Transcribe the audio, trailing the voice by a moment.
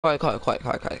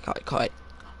Quiet.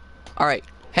 Alright.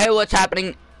 Hey, what's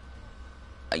happening?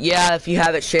 Yeah, if you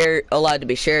have it allowed to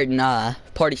be shared in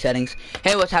party settings.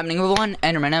 Hey, what's happening, everyone?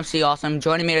 Enderman MC Awesome.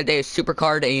 Joining me today is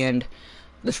Supercard and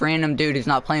this random dude who's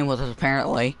not playing with us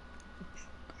apparently.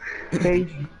 Hey.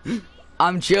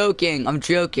 I'm joking.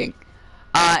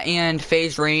 And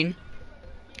Phase Rain.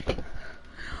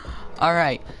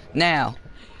 Alright, now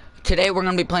today we're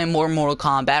gonna be playing more Mortal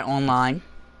Kombat online.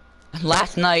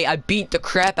 Last night I beat the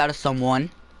crap out of someone,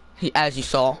 as you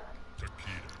saw.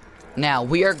 Now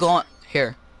we are going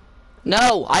here.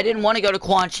 No, I didn't want to go to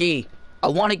Quan Chi. I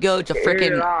want to go to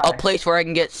freaking a place where I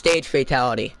can get stage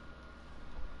fatality.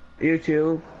 You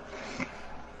too.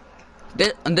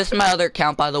 This is my other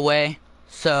account, by the way.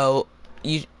 So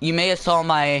you may have saw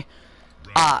my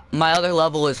my other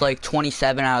level is like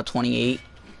 27 out of 28.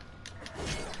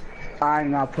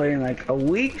 I'm not playing like a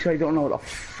week, so I don't know what the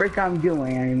frick I'm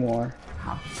doing anymore.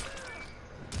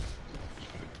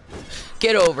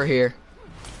 Get over here.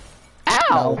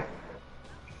 Ow!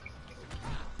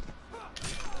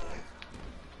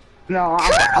 No,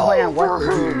 I'm playing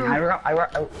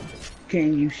what?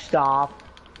 Can you stop?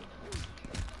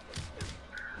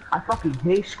 I fucking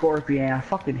hate Scorpion. I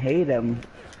fucking hate him.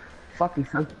 Fucking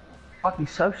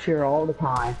Sub-Zero all the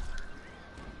time.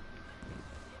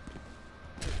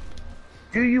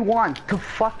 Do you want to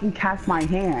fucking catch my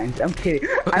hands? I'm kidding.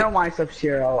 I don't mind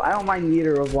Sub-Zero. I don't mind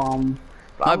neither of them.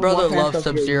 My brother loves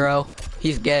Sub-Zero.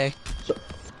 He's gay. So,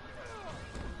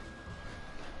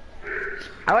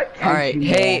 I like Kenshin.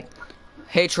 Alright,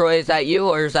 hey Troy, is that you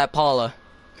or is that Paula?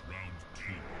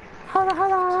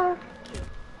 Holla.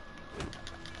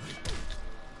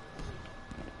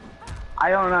 I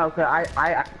don't know, cause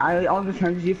I only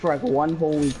turned to you for like one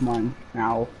whole week month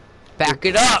now. Back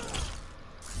it up!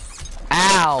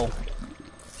 Ow!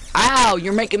 Ow!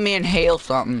 You're making me inhale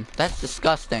something. That's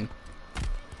disgusting.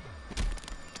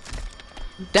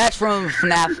 That's from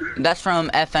FNAF. That's from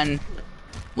FN.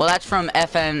 Well, that's from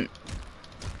FN.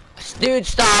 Dude,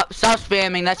 stop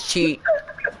spamming. That's cheat.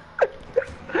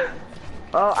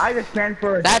 Oh, I just ran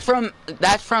for. That's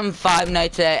from Five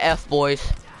Nights at F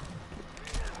Boys.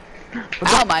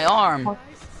 Ow, my arm.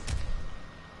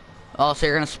 Oh, so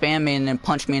you're gonna spam me and then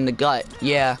punch me in the gut?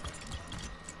 Yeah.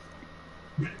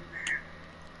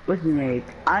 Listen, mate.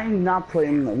 I'm not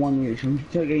playing the one use. I'm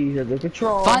still gonna use the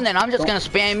control. Fine then. I'm just gonna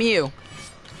spam you.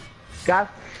 God.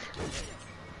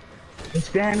 He's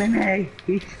spamming me.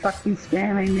 He's fucking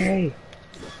spamming me.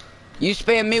 You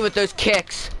spam me with those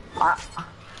kicks. I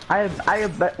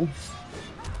have bet.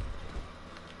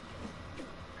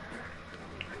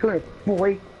 Come here,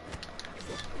 boy.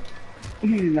 You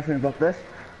know nothing about this.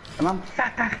 And I'm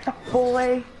fat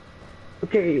boy.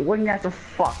 Okay, when you have to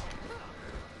fuck.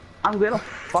 I'm gonna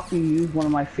fucking use one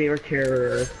of my favorite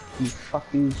characters. You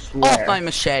fucking swear. Off my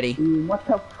machete. What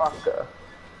the fucker?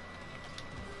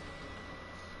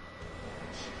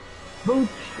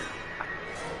 Boots.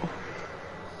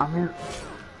 I'm in.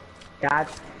 God.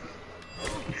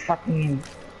 Fucking.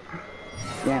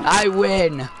 Yeah. I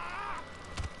win.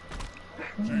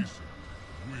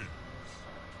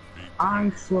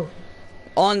 I'm slow.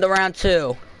 On the round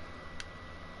 2.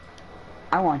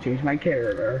 I want to change my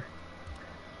character.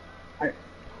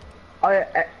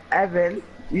 Evan,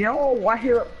 you know what?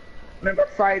 Remember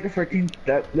Friday the 13th?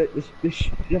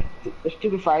 The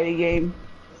stupid Friday game.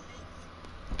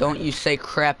 Don't you say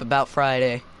crap about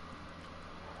Friday.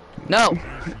 No.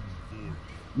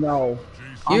 No.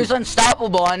 You're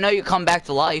unstoppable. I know you come back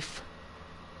to life.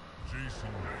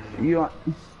 You.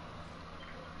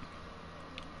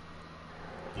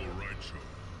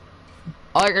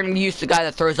 Oh, you're gonna use the guy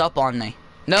that throws up on me.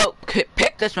 Nope.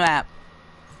 Pick this map.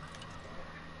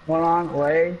 Hold on,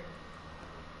 wait.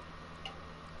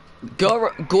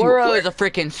 Goro is a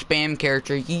freaking spam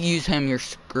character. You use him, you're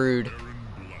screwed.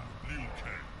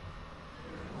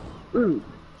 Ooh.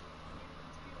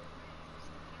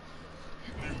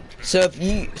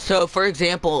 So for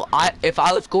example, if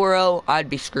I was Goro, I'd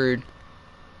be screwed.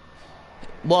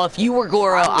 Well, if you were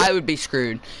Goro, I would be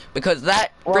screwed because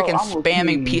that freaking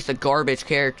spamming piece of garbage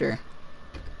character.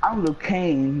 I'm Liu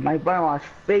Kang, my brother's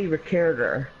favorite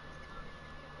character.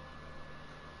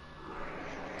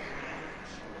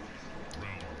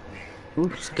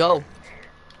 Let's go.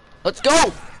 Let's go!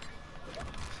 Oh,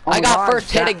 I got first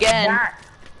hit again.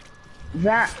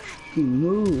 That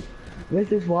move. This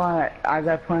is why I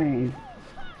got playing.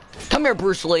 Come here,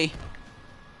 Bruce Lee.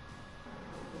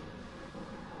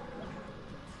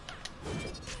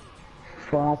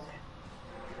 Fuck.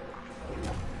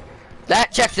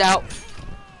 That checks out.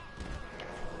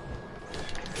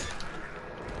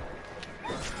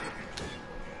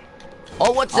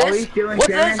 Oh what's All this? he's doing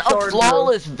What's spamming this? A sword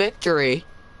flawless victory.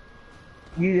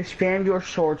 You just spam your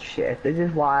sword shit.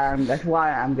 That's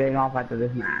why I'm getting off after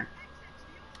this match.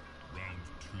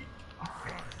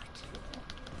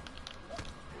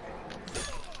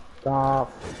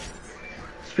 Stop.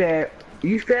 Spam.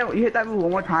 You hit that move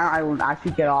one more time, I will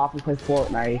actually get off and play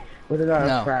Fortnite with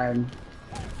another friend.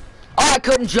 Oh, I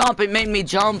couldn't jump. It made me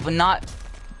jump and not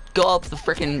go up the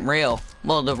freaking rail.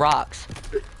 Well, the rocks.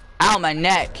 Ow, my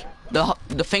neck. The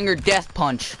finger death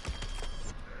punch.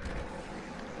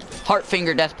 Heart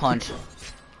finger death punch.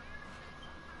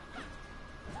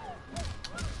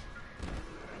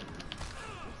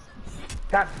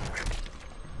 That.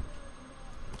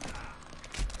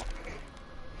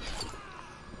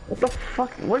 What the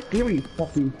fuck? What game are you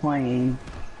fucking playing?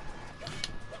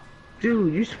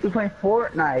 Dude, you should be playing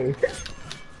Fortnite.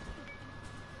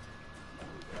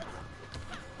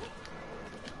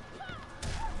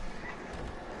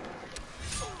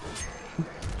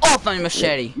 Off my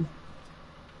machete.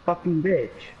 Fucking bitch.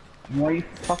 Why are you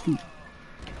fucking...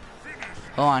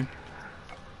 Hold on.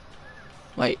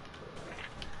 Wait.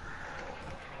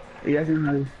 He doesn't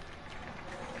know.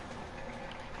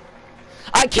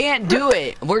 I can't do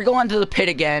it. We're going to the pit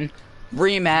again.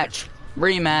 Rematch.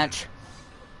 Rematch.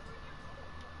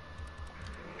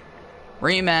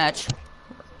 Rematch.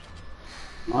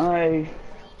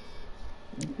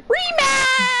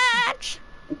 Rematch!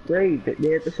 Great, they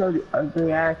have to show the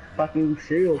ugly ass fucking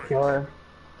serial killer.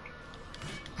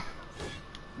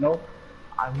 Nope,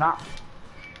 I'm not.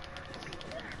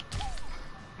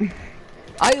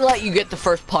 I let you get the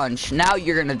first punch. Now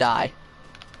you're gonna die.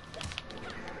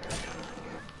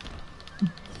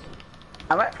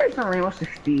 I might play some Rainbow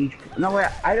Six Siege. No wait,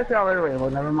 I just got rid of Rainbow.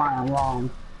 Never mind, I'm wrong.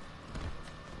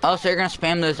 Oh, so you're gonna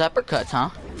spam those uppercuts, huh?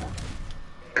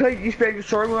 Could you spam your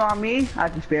sword move on me? I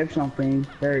can spam something.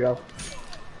 There you go.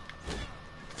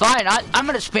 Fine, I'm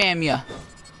gonna spam you.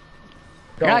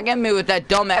 You're not getting me with that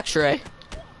dumb X-ray.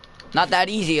 Not that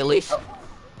easy, at least. Oh.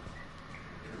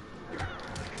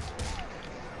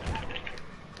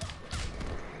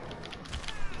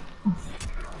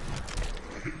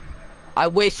 I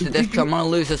wasted this because I'm gonna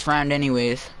lose this round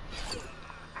anyways.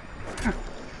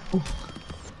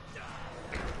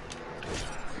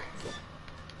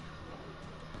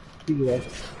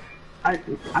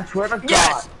 I swear to God.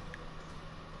 Yes!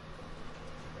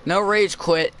 No rage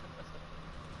quit.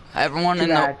 Everyone in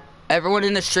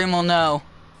the stream will know.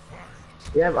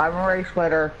 Yep, I'm a rage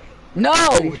splitter. No,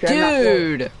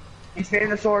 dude. He's saying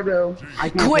the sword though.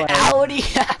 Quitality.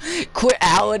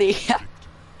 Quitality.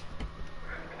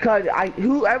 Cause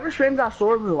whoever spams that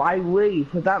sword move, I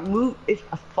leave. Cause that move is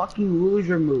a fucking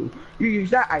loser move. You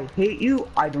use that, I hate you.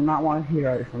 I do not want to hear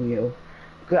it from you.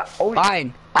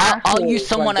 Fine. I'll use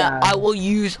someone else. I will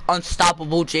use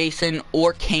Unstoppable Jason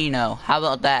or Kano. How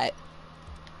about that?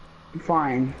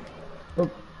 Fine.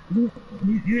 You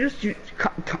just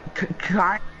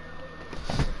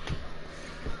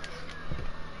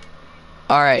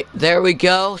Alright, there we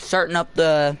go. Starting up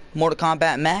the Mortal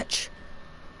Kombat match.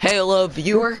 Hey, hello,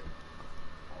 viewer.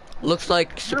 Looks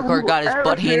like Supercar got his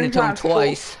butt handed to him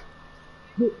twice.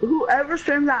 Whoever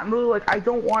streams that move, like, I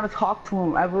don't want to talk to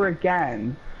him ever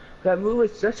again. That move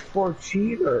is just for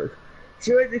cheaters.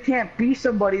 So if they can't beat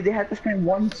somebody, they have to spam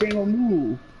one single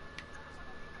move.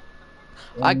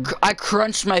 I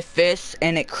crunched my fist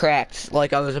and it cracked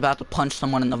like I was about to punch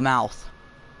someone in the mouth.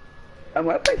 I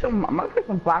might play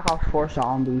some Black Ops 4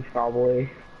 zombies probably.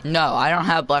 No, I don't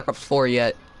have Black Ops 4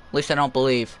 yet. At least I don't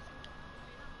believe.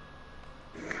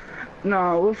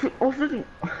 No,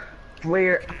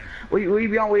 we're will you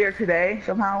be on Weird today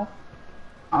somehow?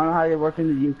 I don't know how they work in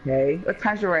the UK. What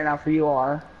time's it right now for you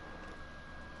are?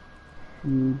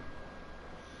 Who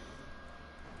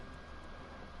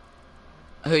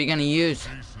are you gonna use?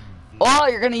 Oh,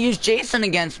 you're gonna use Jason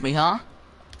against me, huh?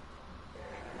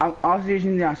 I'm also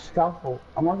using the Unstoppable.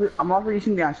 I'm also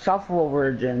using the Unstoppable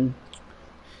version.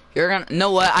 You're gonna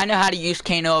know what? I know how to use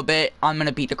Kano a bit. I'm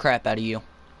gonna beat the crap out of you.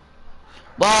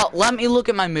 Well, let me look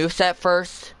at my moveset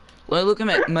first. Let me look at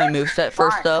my moveset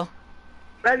first, though.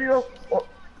 Let me look.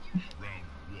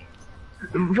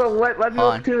 So let me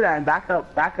look too then. Back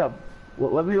up.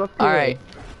 Let me look too. Alright,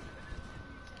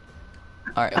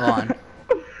 hold on.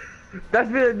 That's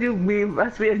been a new meme.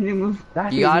 That's been a new move.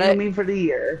 That's You got a new it? meme for the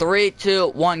year. 3, 2,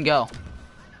 1, go.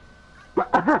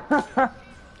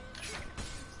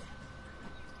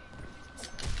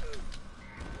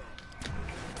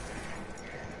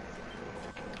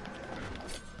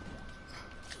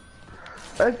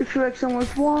 I feel like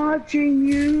someone's watching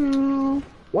you.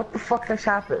 What the fuck has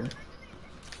happened?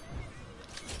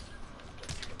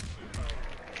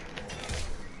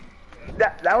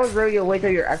 That That was really a waste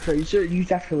of your extra. You should use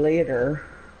that for later.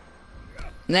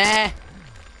 Nah.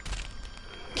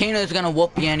 Kano's gonna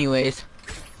whoop you anyways.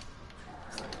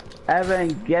 Evan,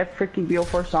 get freaking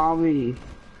BO4 zombie.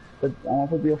 But I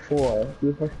want to put BO4.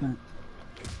 BO4.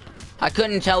 I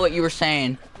couldn't tell what you were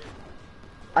saying.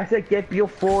 I said get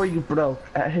BO4, you broke.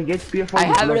 I said get BO4. I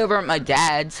have it over at my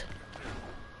dad's.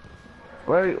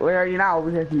 Where are you now?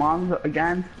 With his mom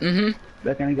again? Mm-hmm.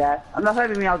 Looking again. I'm not trying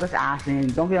to be mean, I was just asking.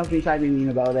 Don't feel like you trying to be mean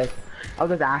about it. I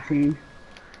was just asking.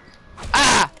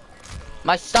 Ah!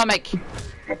 My stomach!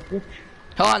 Hold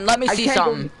on, let me see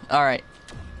something. Alright.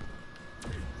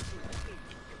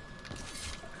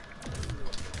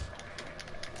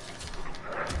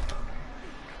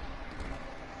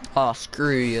 Oh,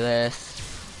 screw you, this.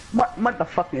 What the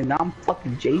fuck is I'm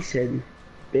fucking Jason,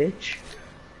 bitch.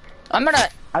 I'm gonna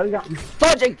I got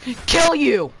fudging kill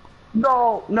you!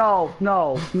 no.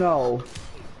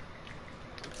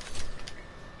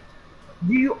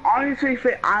 Do you honestly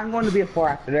think I'm going to be a 4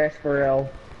 after this, for real?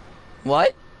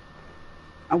 What?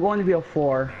 I'm going to be a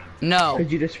 4. No.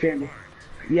 Could you just spam me?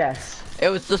 Yes. It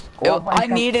was just, Well, I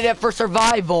needed it for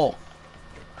survival.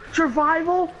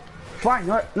 Survival? Fine,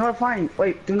 no, fine.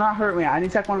 Wait, do not hurt me. I need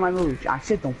to check one of my moves. I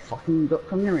said don't fucking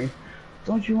come near me.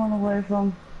 Don't you run away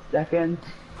from second?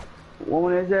 What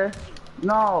one is it?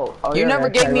 No. Oh, You yeah, never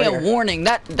that's gave me right a here. warning.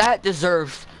 That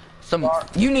deserves some.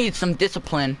 You need some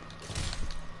discipline.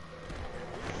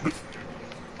 What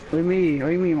do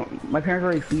you mean? My parents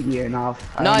already feed you enough.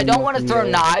 No, I don't want to throw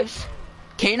you. knives.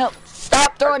 Kano,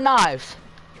 stop throwing knives.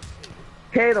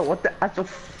 Kato, what the? That's the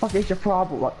fuck is your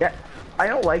problem? Yeah, I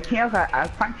don't like Cam. I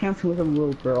can't cancel with a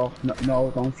little girl.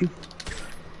 No, don't you?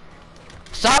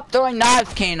 Stop throwing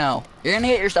knives, Kano. You're gonna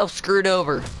get yourself screwed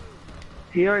over.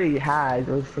 He already has.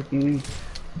 Those freaking.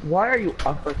 Why are you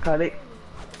uppercutting?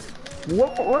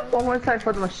 What one more time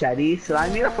for the machetes? So I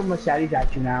need to put machetes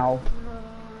at you now.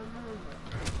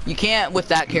 You can't with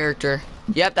that character.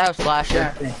 You have to have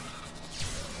slasher. Yeah.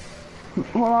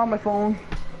 Hold on, my phone.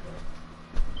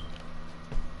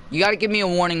 You gotta give me a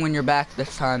warning when you're back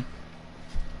this time.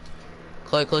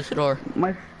 Chloe, close the door.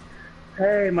 My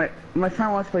friend wants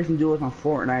to play some duels on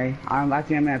Fortnite. I'm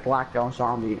at Black Belt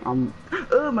Zombie.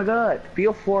 Oh my god,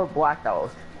 BO4 Black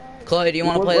Belt. Chloe, do you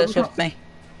want to play this with me?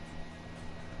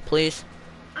 Please?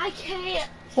 I can't,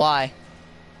 Why?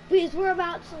 because we're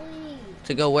about to leave.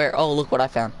 To go where? Oh, look what I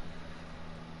found.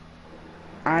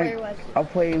 Where was it? I'll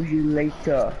play with you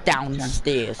later.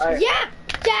 Downstairs. Yeah,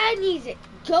 Dad needs it.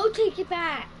 Go take it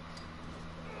back.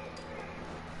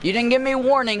 You didn't give me a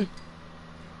warning.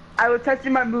 I was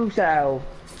testing my moveset.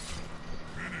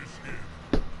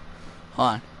 Hold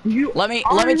on. Let me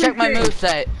check my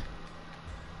moveset.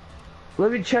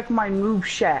 Let me check my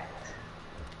moveset.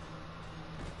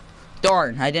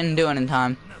 Darn, I didn't do it in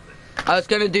time. I was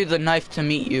gonna do the knife to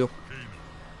meet you.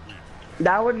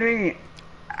 That would mean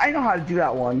I know how to do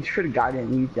that one. You should have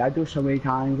gotten it. I do it so many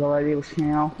times already with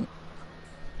Channel.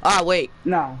 Ah, wait.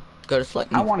 No. Go to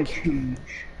select. I want to change.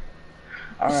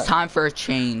 It's time for a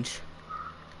change.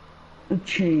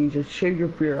 Change. Just shave your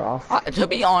beard off. To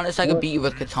be honest, I could beat you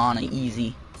with katana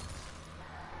easy.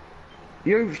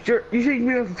 You should be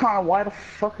with Katana. Why the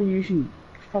fuck are you using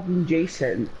fucking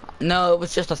Jason? No, it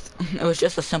was just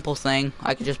a simple thing.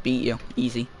 I could just beat you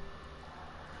easy.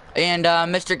 And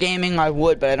Mr. Gaming, I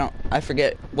would, but I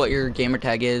forget what your gamer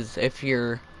tag is if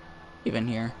you're even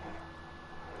here.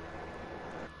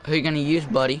 Who are you gonna use,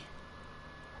 buddy?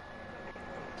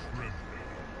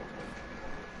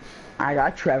 I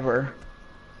got Trevor.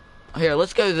 Here,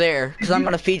 let's go there, because I'm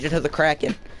gonna feed you to the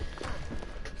Kraken.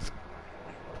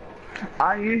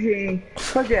 I'm using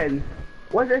fucking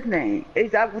what's his name?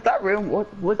 Is that was that room?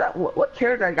 What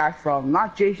character that guy from?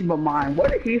 Not Jason, but mine.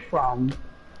 Where is he from?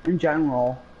 In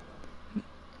general.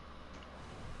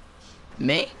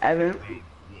 Me? Evan.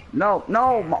 No,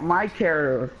 my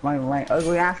character, my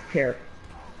ugly ass character.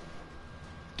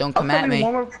 Don't come at me.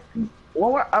 One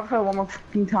more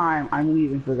fucking time, I'm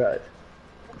leaving for good.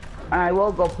 And I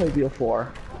will go play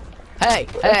BO4. Hey,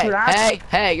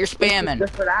 you're spamming.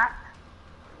 Just for that?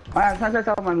 Alright, I'm trying to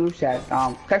tell my moveset.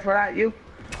 Okay for that, you?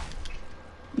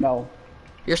 No.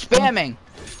 You're spamming.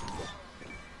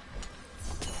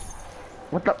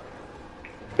 What the?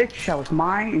 Bitch, that was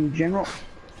mine in general.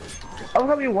 I'll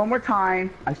tell you one more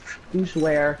time. I fucking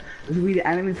swear. This will be the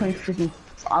enemy playing freaking.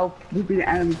 This will be the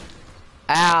enemy.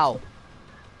 Ow.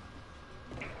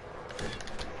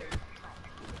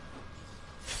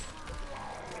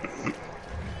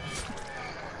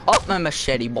 Up my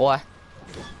machete, boy.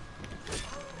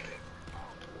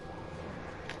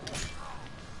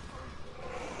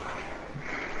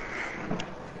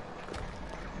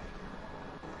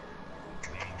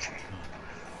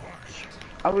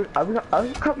 I will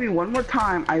cut me one more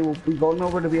time. I will be going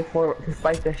over to be a 4 to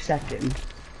fight the second.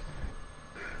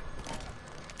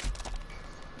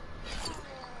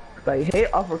 I hate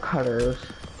uppercutters.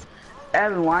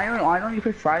 Evan, why don't you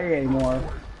play Friday anymore?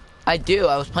 I do.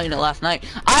 I was playing it last night.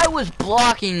 I was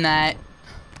blocking that.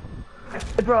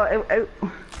 Bro,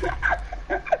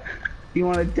 you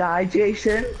want to die,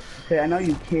 Jason? Okay, I know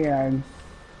you can.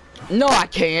 No, I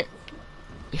can't.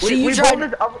 See, you tried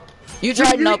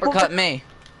to uppercut me.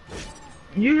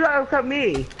 You tried to uppercut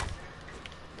me.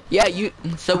 Yeah,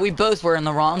 so we both were in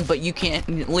the wrong, but you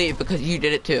can't leave because you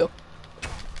did it too.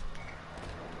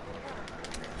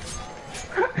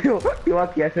 You're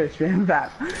lucky I said stream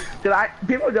that.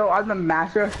 People know I'm the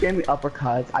master of spamming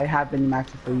uppercuts. I have been the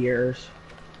master for years.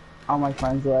 All my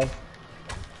friends list.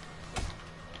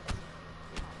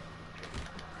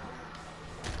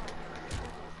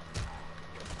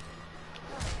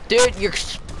 Dude, you're...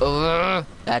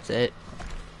 that's it.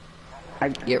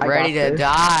 Get ready to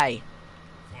die.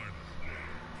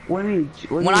 When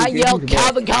I yell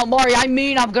Calvin Calamari, I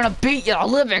mean I'm gonna beat you, the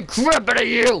living crap out of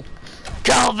you!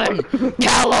 Calvin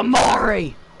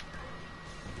Calamari!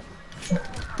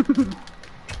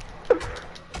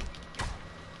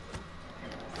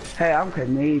 Hey, I'm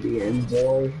Canadian,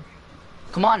 boy.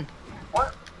 Come on.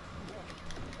 What?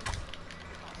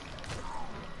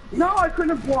 No, I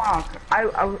couldn't block. I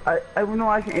know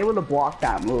I can able to block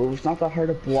that move. It's not that hard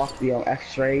to block the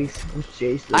X-rays with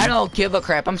Jason. I don't give a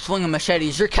crap. I'm swinging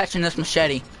machetes. You're catching this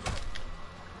machete.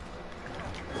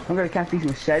 I'm gonna catch these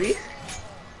machetes?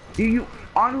 Do you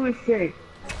honestly think?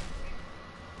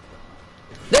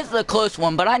 This is a close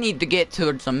one, but I need to get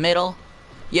towards the middle.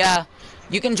 Yeah,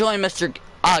 you can join Mr.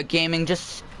 Gaming.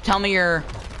 Just tell me your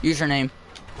username.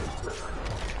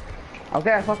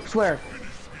 Okay, I fucking swear.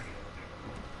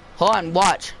 Hold on,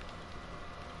 watch.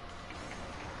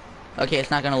 Okay,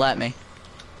 it's not gonna let me.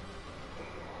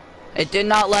 It did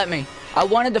not let me. I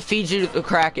wanted to feed you the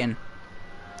Kraken.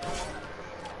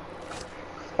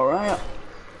 Alright.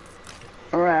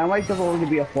 Alright, I might just only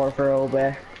be a 4 for a little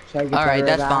bit. So alright,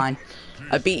 that's fine.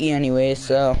 I beat you anyway,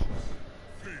 so.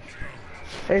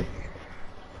 Hey.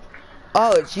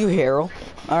 Oh, it's you, Harold.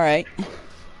 Alright.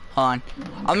 Hold on.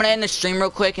 I'm gonna end the stream real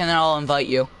quick and then I'll invite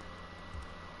you.